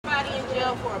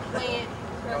know, for a plant.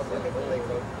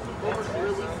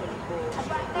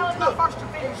 No, it's not first to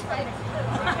finish.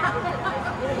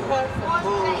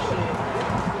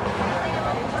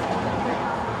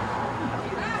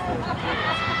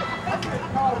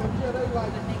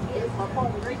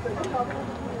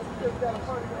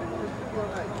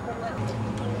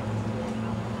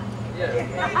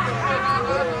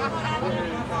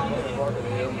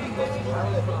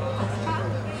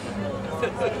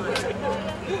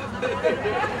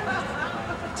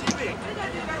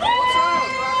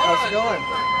 How's it going?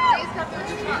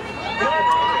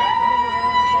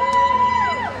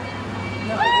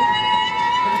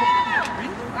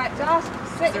 Alright, Josh,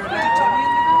 sit your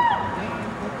feet.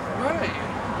 Right.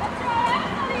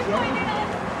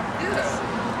 Yeah.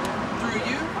 Drew,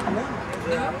 you?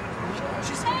 No.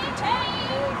 She's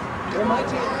There might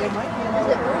be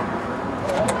another.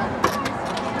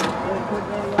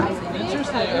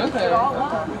 Interesting. Okay.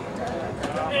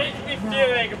 It's still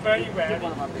like a buddy rabbit.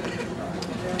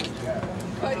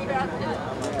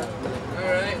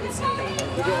 alright, let's see.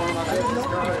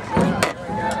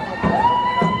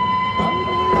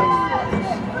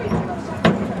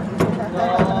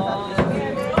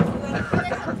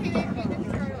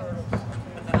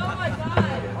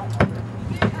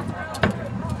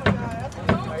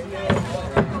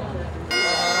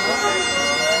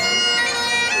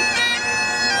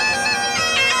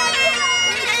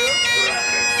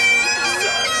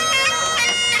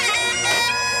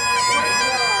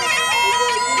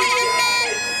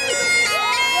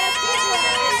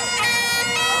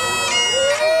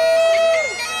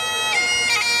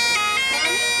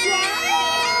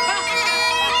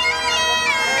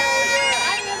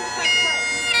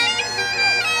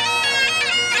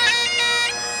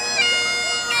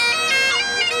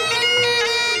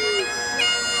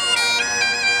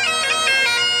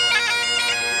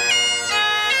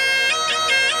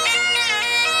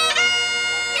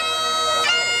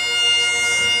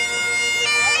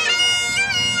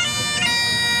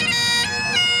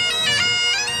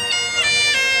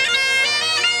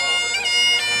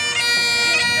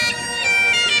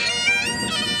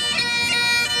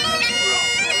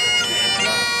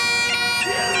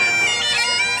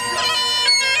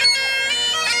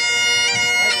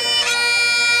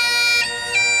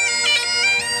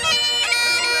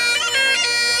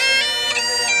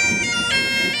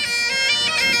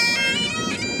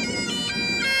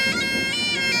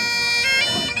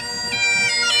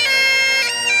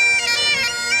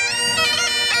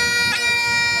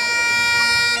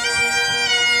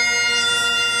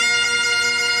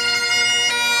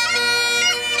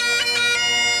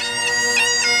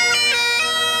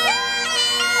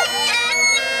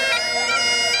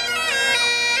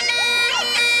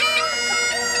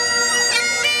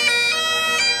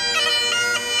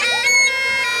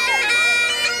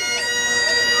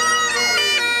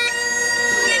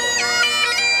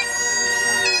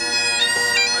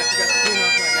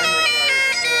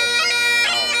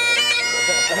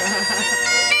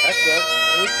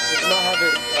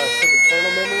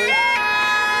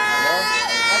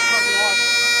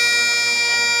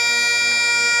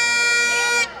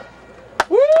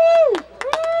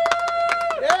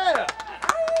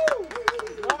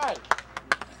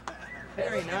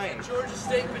 Georgia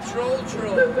State Patrol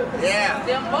troll. Yeah.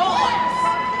 Them boys.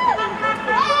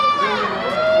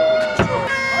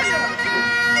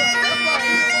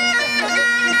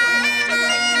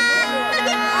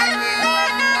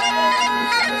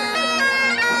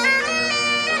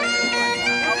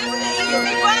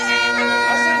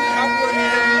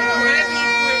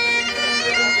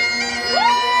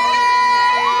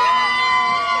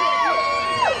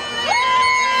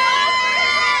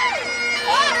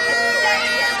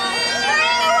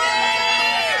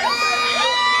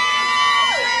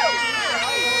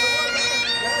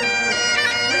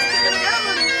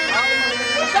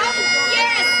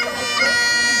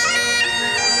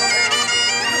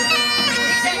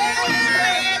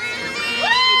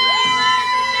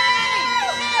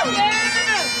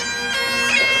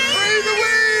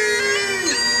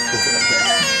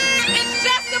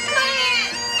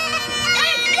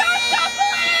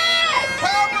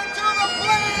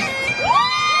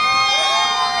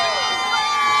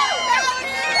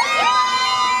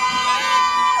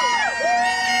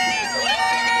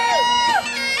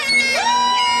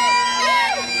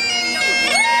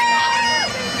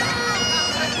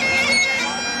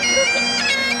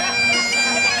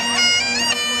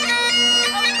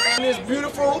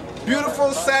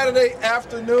 Beautiful Saturday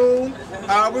afternoon.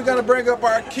 We're going to bring up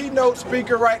our keynote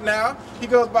speaker right now. He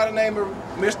goes by the name of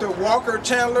Mr. Walker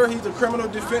Chandler. He's a criminal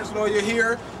defense lawyer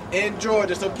here in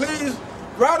Georgia. So please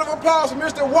Round of applause for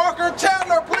Mr. Walker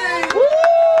Chandler, please.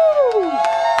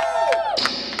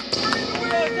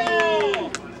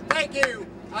 Thank you.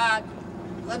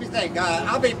 Let me think.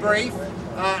 I'll be brief.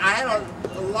 I had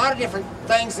a lot of different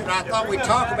things that I thought we'd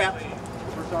talk about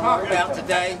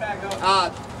today.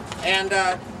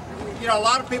 You know, a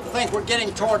lot of people think we're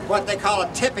getting toward what they call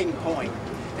a tipping point,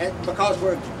 because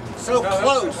we're so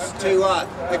close to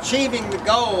achieving the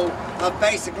goal of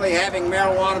basically having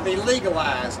marijuana be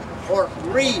legalized, or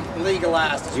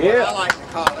re-legalized is what I like to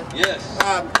call it. Yes.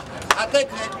 I think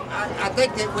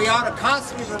that we ought to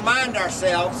constantly remind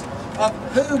ourselves of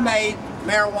who made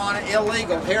marijuana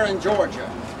illegal here in Georgia,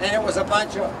 and it was a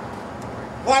bunch of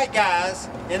white guys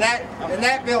in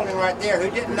that building right there who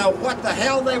didn't know what the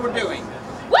hell they were doing.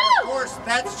 Of course,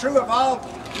 that's true of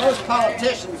most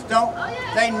politicians.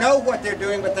 They know what they're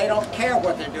doing, but they don't care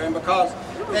what they're doing, because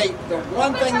the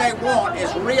one thing they want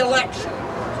is re-election.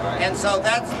 And so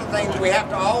that's the thing that we have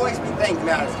to always be thinking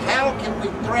about, is how can we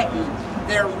threaten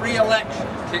their re-election?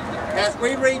 As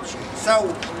we reach, so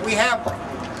we have,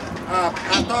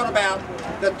 I thought about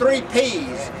the 3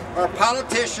 P's, are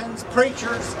politicians,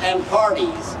 preachers, and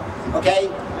parties. Okay?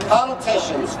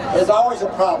 Politicians is always a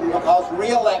problem, because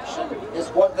re-election is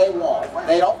what they want.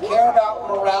 They don't care about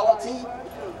morality,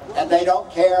 and they don't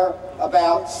care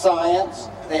about science.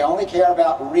 They only care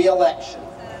about re-election.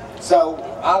 So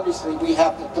obviously we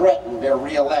have to threaten their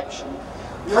re-election.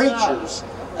 Preachers,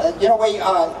 you know,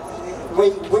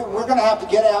 we're going to have to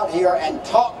get out here and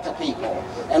talk to people.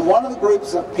 And one of the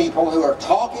groups of people who are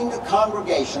talking to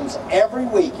congregations every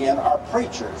weekend are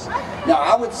preachers. Now,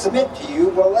 I would submit to you,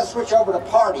 well, let's switch over to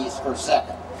parties for a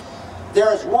second.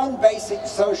 There is one basic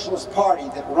socialist party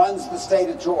that runs the state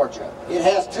of Georgia. It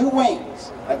has 2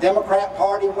 wings, a Democrat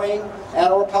Party wing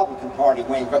and a Republican Party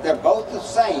wing, but they're both the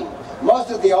same. Most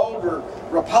of the older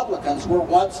Republicans were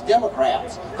once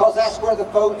Democrats, because that's where the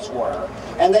votes were,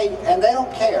 and they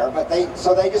don't care, but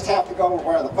so they just have to go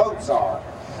where the votes are.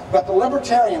 But the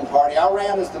Libertarian Party, I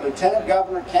ran as the Lieutenant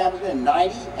Governor candidate in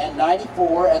 90 and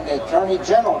 94, and the Attorney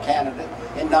General candidate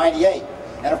in 98.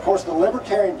 And of course, the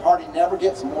Libertarian Party never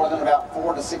gets more than about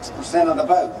 4 to 6% of the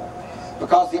vote,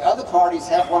 because the other parties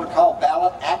have what are called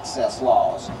ballot access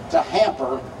laws to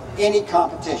hamper any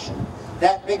competition.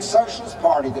 That big socialist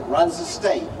party that runs the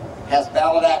state has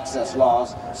ballot access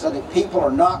laws so that people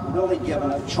are not really given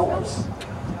a choice.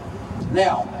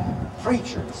 Now,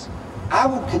 preachers, I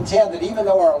would contend that even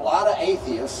though there are a lot of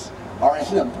atheists are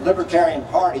in the Libertarian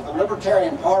Party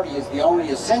is the only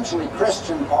essentially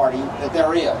Christian party that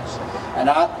there is, and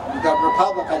the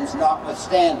Republicans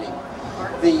notwithstanding.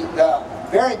 The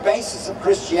very basis of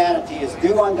Christianity is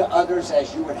do unto others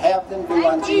as you would have them do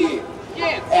unto you.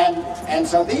 And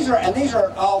so these are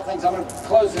all things. I'm going to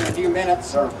close in a few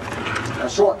minutes or a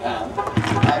short time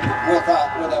with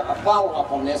a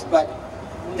follow-up on this, but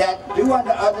that do unto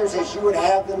others as you would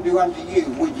have them do unto you.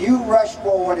 Would you rush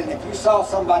forward, and if you saw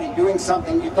somebody doing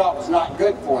something you thought was not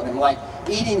good for them, like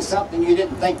eating something you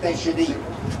didn't think they should eat,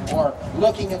 or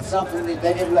looking at something that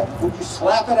they didn't like, would you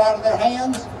slap it out of their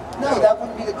hands? No, that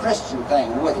wouldn't be the Christian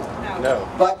thing, would it? No.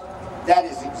 But that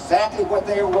is exactly what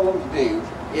they are willing to do,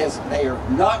 is they are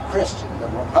not Christian. The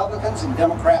Republicans and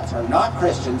Democrats are not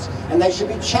Christians, and they should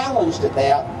be challenged at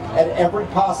that at every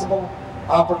possible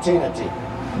opportunity.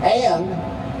 And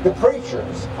the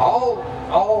preachers,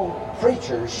 all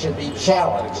preachers should be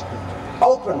challenged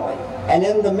openly and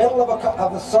in the middle of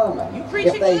a sermon. You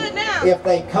preaching good now. If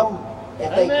they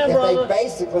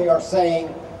basically are saying,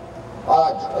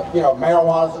 you know,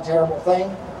 marijuana is a terrible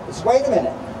thing, it's, wait a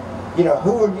minute, you know,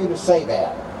 who are you to say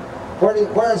that?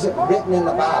 Where is it written in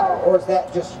the Bible? Or is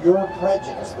that just your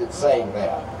prejudice that's saying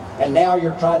that? And now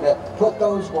you're trying to put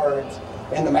those words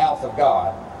in the mouth of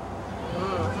God.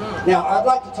 Now, I'd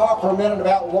like to talk for a minute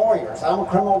about lawyers. I'm a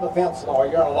criminal defense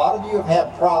lawyer, and a lot of you have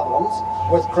had problems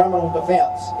with criminal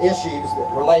defense issues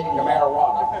relating to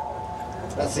marijuana.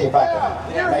 Let's see if I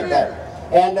can make that.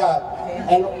 And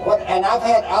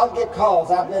I'll get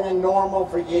calls. I've been in NORML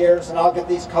for years, and I'll get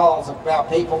these calls about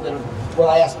people that will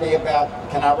ask me about,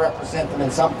 can I represent them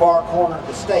in some far corner of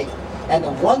the state. And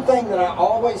the one thing that I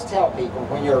always tell people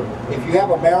if you have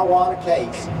a marijuana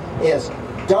case is,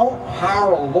 don't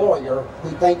hire a lawyer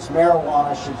who thinks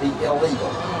marijuana should be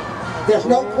illegal. There's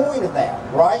no point of that,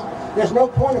 right? There's no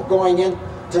point of going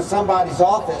into somebody's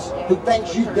office who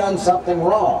thinks you've done something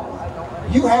wrong.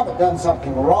 You haven't done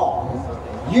something wrong.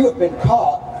 You have been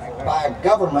caught by a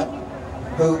government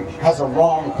who has a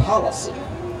wrong policy.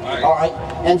 All right?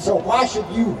 And so why should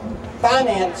you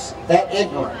finance that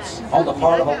ignorance on the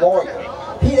part of a lawyer?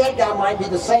 That guy might be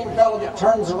the same fellow that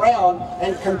turns around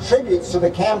and contributes to the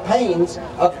campaigns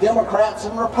of Democrats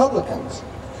and Republicans.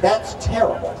 That's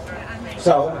terrible.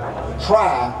 So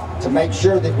try to make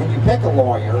sure that when you pick a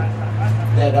lawyer,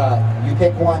 that you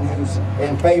pick one who's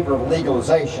in favor of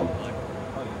legalization.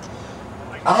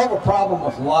 I have a problem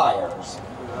with liars,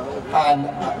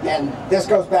 and this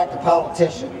goes back to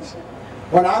politicians.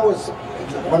 When I was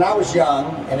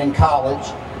young and in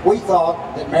college, we thought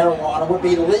that marijuana would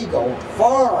be legal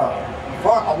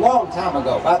a long time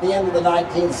ago, by the end of the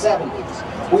 1970s.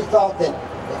 We thought that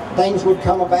things would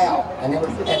come about, and as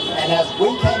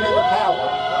we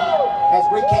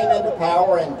came into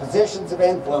power and positions of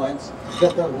influence,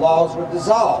 that the laws would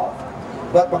dissolve.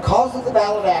 But because of the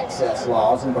ballot access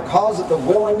laws and because of the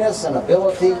willingness and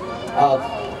ability of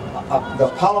the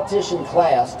politician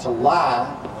class to lie,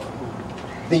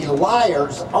 the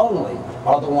liars only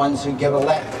are the ones who get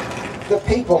elected. The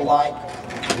people like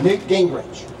Newt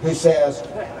Gingrich, who says,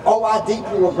 "Oh, I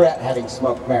deeply regret having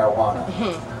smoked marijuana."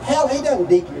 Hell, he doesn't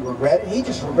deeply regret it. He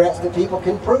just regrets that people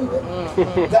can prove it.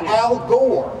 The Al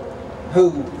Gore,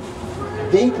 who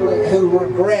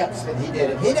regrets that he did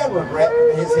it. He doesn't regret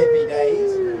his hippie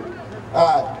days.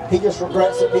 He just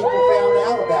regrets that people found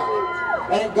out about it.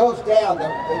 And it goes down the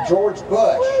George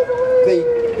Bush, the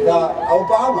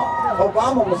Obama.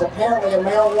 Obama was apparently a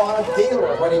marijuana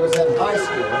dealer when he was in high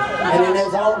school, and in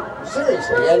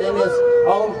his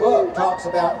own book talks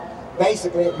about,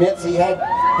 basically admits he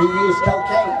used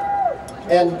cocaine.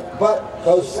 But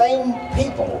those same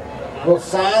people will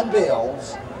sign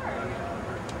bills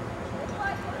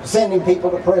sending people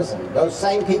to prison. Those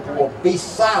same people will be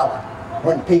silent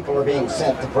when people are being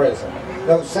sent to prison.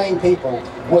 Those same people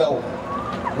will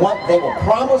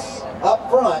promise up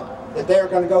front that they're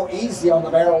going to go easy on the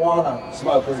marijuana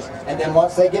smokers, and then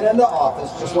once they get into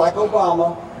office, just like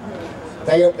Obama,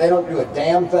 they don't do a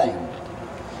damn thing.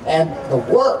 And the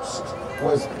worst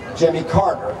was Jimmy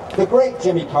Carter, the great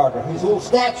Jimmy Carter, whose little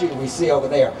statue we see over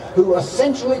there, who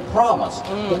essentially promised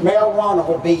that marijuana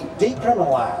would be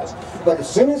decriminalized. But as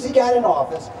soon as he got in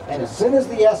office, and as soon as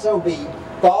the SOB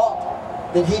thought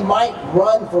that he might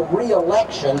run for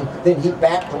re-election, then he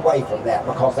backed away from that,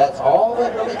 because that's all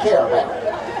they really care about.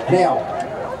 Now,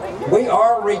 we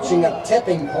are reaching a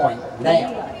tipping point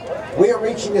now. We are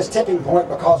reaching this tipping point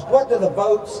because what do the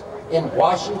votes in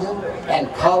Washington and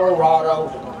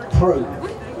Colorado prove?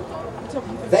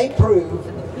 They prove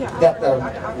that the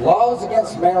laws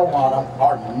against marijuana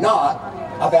are not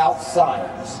about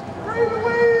science.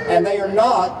 And they are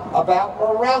not about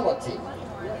morality.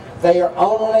 They are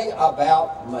only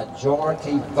about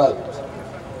majority vote.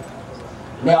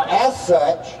 Now, as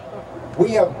such,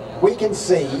 we can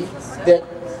see that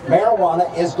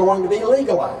marijuana is going to be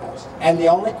legalized. And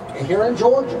here in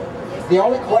Georgia, the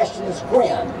only question is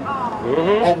when.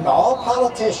 And all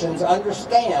politicians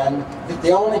understand that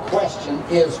the only question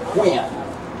is when.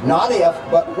 Not if,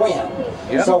 but when.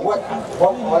 Yep. So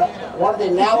one of the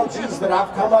analogies that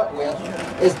I've come up with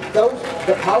is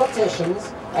the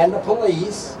politicians and the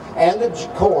police and the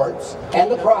courts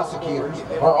and the prosecutors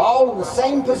are all in the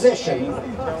same position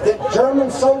that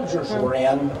German soldiers were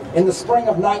in the spring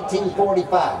of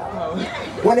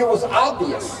 1945, when it was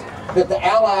obvious that the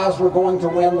Allies were going to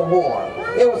win the war.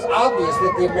 It was obvious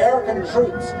that the American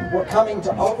troops were coming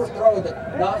to overthrow the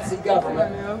Nazi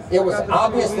government. It was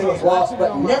obvious they was lost,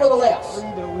 but nevertheless,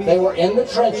 they were in the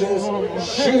trenches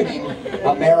shooting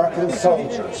American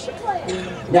soldiers.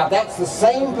 Now that's the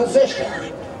same position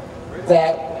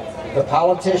that the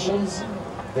politicians,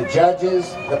 the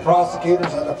judges, the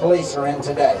prosecutors, and the police are in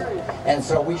today. And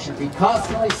so we should be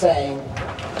constantly saying,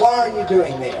 why are you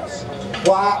doing this?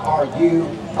 Why are you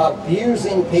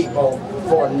abusing people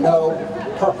for no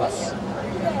purpose?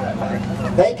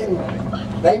 They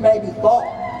maybe thought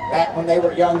back when they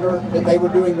were younger that they were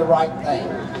doing the right thing.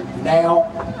 Now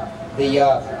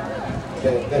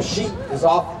the sheet is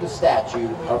off the Statue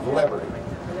of Liberty.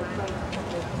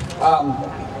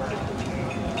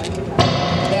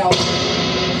 Now,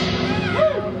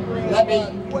 let me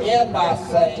end by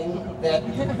saying that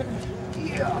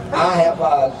I have,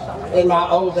 in my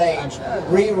old age,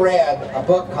 reread a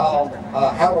book called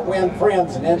How to Win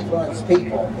Friends and Influence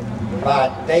People by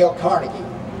Dale Carnegie.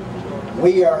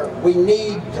 We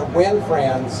need to win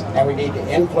friends, and we need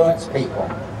to influence people.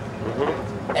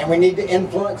 And we need to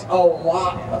influence a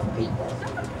lot of people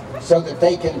so that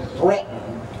they can threaten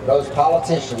those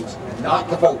politicians not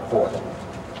to vote for them.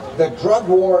 The drug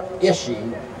war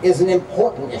issue is an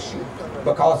important issue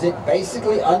because it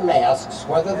basically unmasks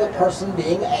whether the person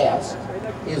being asked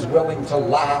is willing to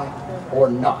lie or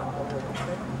not.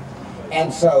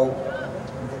 And so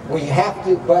we have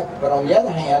to, but on the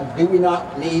other hand, do we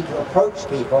not need to approach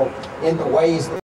people in the ways that